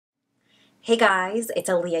Hey guys, it's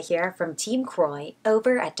Aaliyah here from Team Croy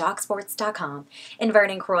over at DocSports.com, and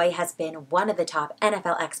Vernon Croy has been one of the top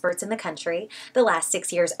NFL experts in the country the last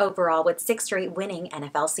 6 years overall with 6 straight winning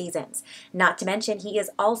NFL seasons. Not to mention he is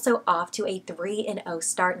also off to a 3-0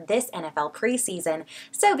 start this NFL preseason,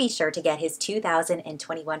 so be sure to get his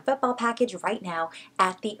 2021 football package right now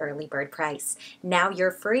at the early bird price. Now your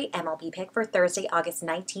free MLB pick for Thursday, August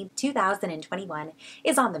 19th, 2021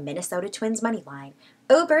 is on the Minnesota Twins money line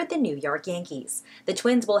over the New York Yankees. The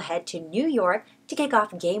Twins will head to New York to kick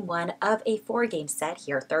off Game 1 of a 4-game set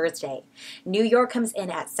here Thursday. New York comes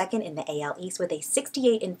in at second in the AL East with a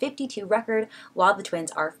 68-52 record, while the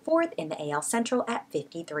Twins are fourth in the AL Central at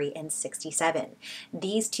 53-67.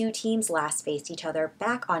 These two teams last faced each other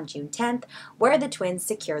back on June 10th, where the Twins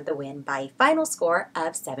secured the win by a final score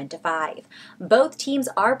of 7-5. Both teams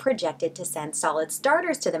are projected to send solid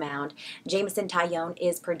starters to the mound. Jameson Taillon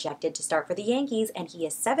is projected to start for the Yankees, and he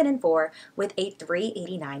is 7-4 with a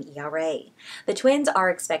 3.89 ERA. The Twins are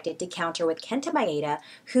expected to counter with Kenta Maeda,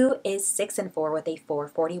 who is 6-4 with a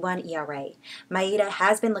 4.41 ERA. Maeda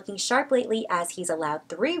has been looking sharp lately as he's allowed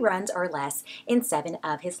 3 runs or less in 7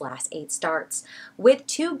 of his last 8 starts. With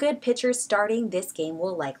 2 good pitchers starting, this game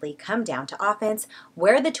will likely come down to offense,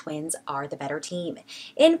 where the Twins are the better team.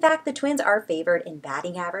 In fact, the Twins are favored in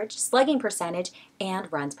batting average, slugging percentage,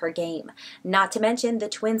 and runs per game. Not to mention, the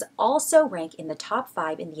Twins also rank in the top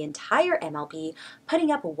 5 in the entire MLB, putting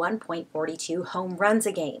up 1.42 home runs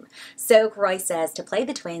a game. So Croy says to play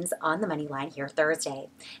the Twins on the money line here Thursday.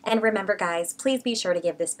 And remember guys, please be sure to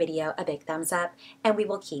give this video a big thumbs up, and we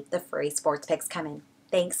will keep the free sports picks coming.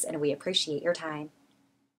 Thanks, and we appreciate your time.